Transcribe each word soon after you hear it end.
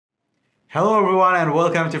Hello everyone and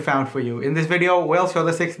welcome to Found For You. In this video, we'll show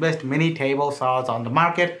the 6 best mini table saws on the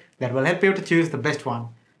market that will help you to choose the best one.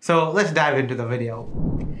 So let's dive into the video.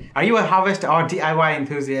 Are you a hobbyist or DIY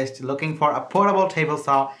enthusiast looking for a portable table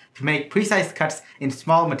saw to make precise cuts in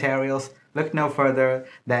small materials? Look no further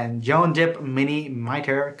than JOUNJIP Mini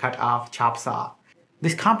Miter Cut-Off Chop Saw.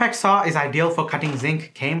 This compact saw is ideal for cutting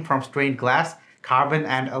zinc, came from stained glass, carbon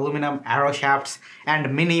and aluminum arrow shafts,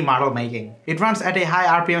 and mini model making. It runs at a high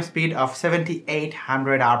RPM speed of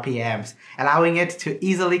 7800 RPMs, allowing it to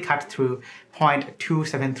easily cut through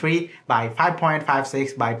 0.273 by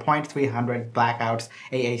 5.56 by 0.300 blackouts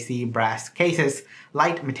AAC brass cases,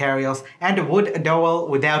 light materials, and wood dowel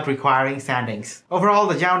without requiring sandings. Overall,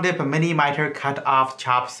 the JOUNJIP Mini Miter Cut-Off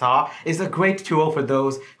Chop Saw is a great tool for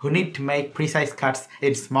those who need to make precise cuts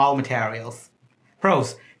in small materials.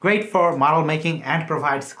 Pros: great for model making and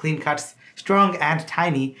provides clean cuts, strong and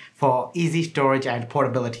tiny for easy storage and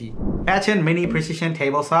portability. BACHIN Mini Precision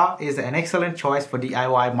Table Saw is an excellent choice for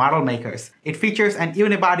DIY model makers. It features an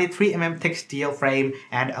unibody 3mm thick steel frame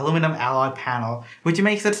and aluminum alloy panel, which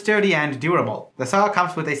makes it sturdy and durable. The saw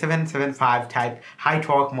comes with a 775 type high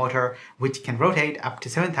torque motor, which can rotate up to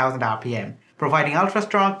 7000 RPM, providing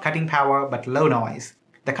ultra-strong cutting power but low noise.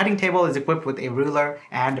 The cutting table is equipped with a ruler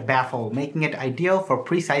and baffle, making it ideal for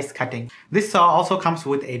precise cutting. This saw also comes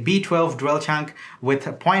with a B12 drill chunk with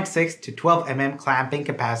 0.6 to 12 mm clamping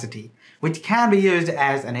capacity, which can be used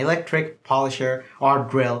as an electric polisher or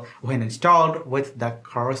drill when installed with the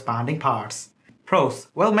corresponding parts. Pros: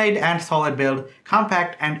 well-made and solid build,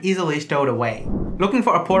 compact and easily stowed away. Looking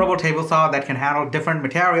for a portable table saw that can handle different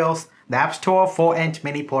materials? The Apstour 4-inch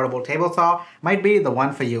mini portable table saw might be the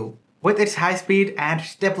one for you. With its high speed and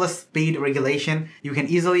stepless speed regulation, you can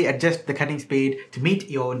easily adjust the cutting speed to meet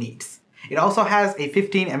your needs. It also has a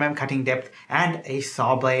 15 mm cutting depth and a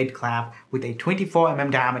saw blade clamp with a 24 mm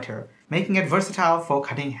diameter, making it versatile for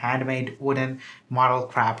cutting handmade wooden model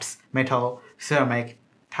crafts, metal, ceramic,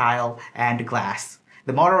 tile, and glass.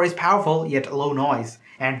 The motor is powerful yet low noise,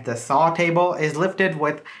 and the saw table is lifted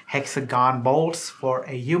with hexagon bolts for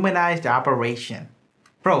a humanized operation.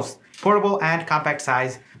 Pros: portable and compact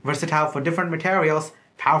size, versatile for different materials,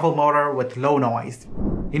 powerful motor with low noise.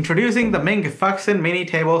 Introducing the Mingfuxin Mini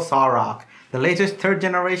Table Saw Rock, the latest 3rd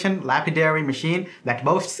generation lapidary machine that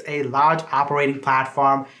boasts a large operating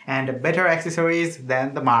platform and better accessories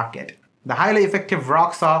than the market. The highly effective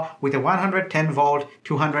rock saw with a 110 volt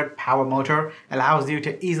 200 power motor allows you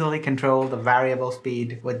to easily control the variable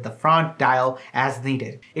speed with the front dial as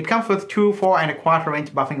needed. It comes with two 4 1/4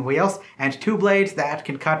 inch buffing wheels and 2 blades that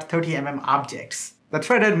can cut 30 mm objects. The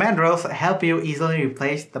threaded mandrels help you easily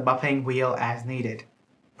replace the buffing wheel as needed.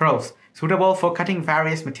 Pros: suitable for cutting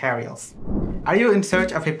various materials. Are you in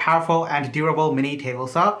search of a powerful and durable mini table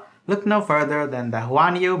saw? Look no further than the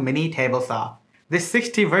Huanyu Mini Table Saw. This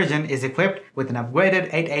 6T version is equipped with an upgraded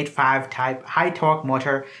 885 type high torque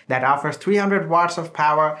motor that offers 300 watts of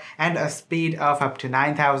power and a speed of up to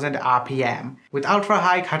 9000 RPM. With ultra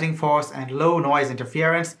high cutting force and low noise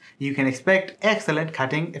interference, you can expect excellent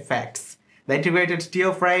cutting effects. The integrated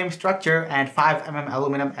steel frame structure and 5 mm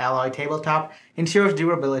aluminum alloy tabletop ensures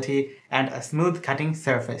durability and a smooth cutting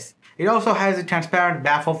surface. It also has a transparent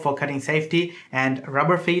baffle for cutting safety and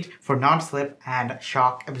rubber feet for non-slip and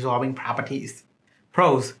shock-absorbing properties.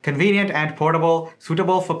 Pros: convenient and portable,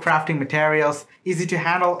 suitable for crafting materials, easy to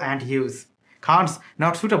handle and use. Cons: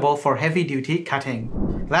 not suitable for heavy-duty cutting.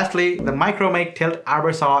 Lastly, the Micromake Tilt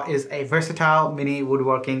Arbor Saw is a versatile mini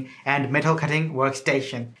woodworking and metal cutting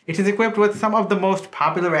workstation. It is equipped with some of the most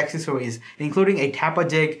popular accessories, including a tapper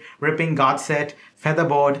jig, ripping god set,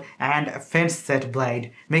 featherboard, and fence set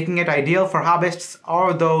blade, making it ideal for hobbyists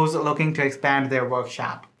or those looking to expand their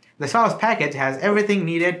workshop. The saw's package has everything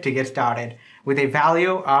needed to get started, with a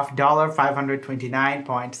value of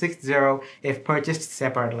 $529.60 if purchased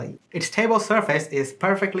separately. Its table surface is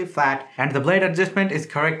perfectly flat and the blade adjustment is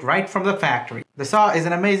correct right from the factory. The saw is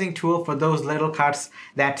an amazing tool for those little cuts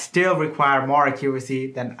that still require more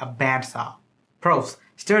accuracy than a bandsaw. Pros: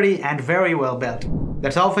 sturdy and very well built.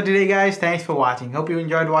 That's all for today, guys. Thanks for watching. Hope you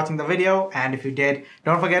enjoyed watching the video, and if you did,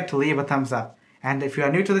 don't forget to leave a thumbs up. And if you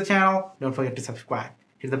are new to the channel, don't forget to subscribe.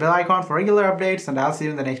 Hit the bell icon for regular updates, and I'll see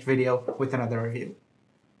you in the next video with another review.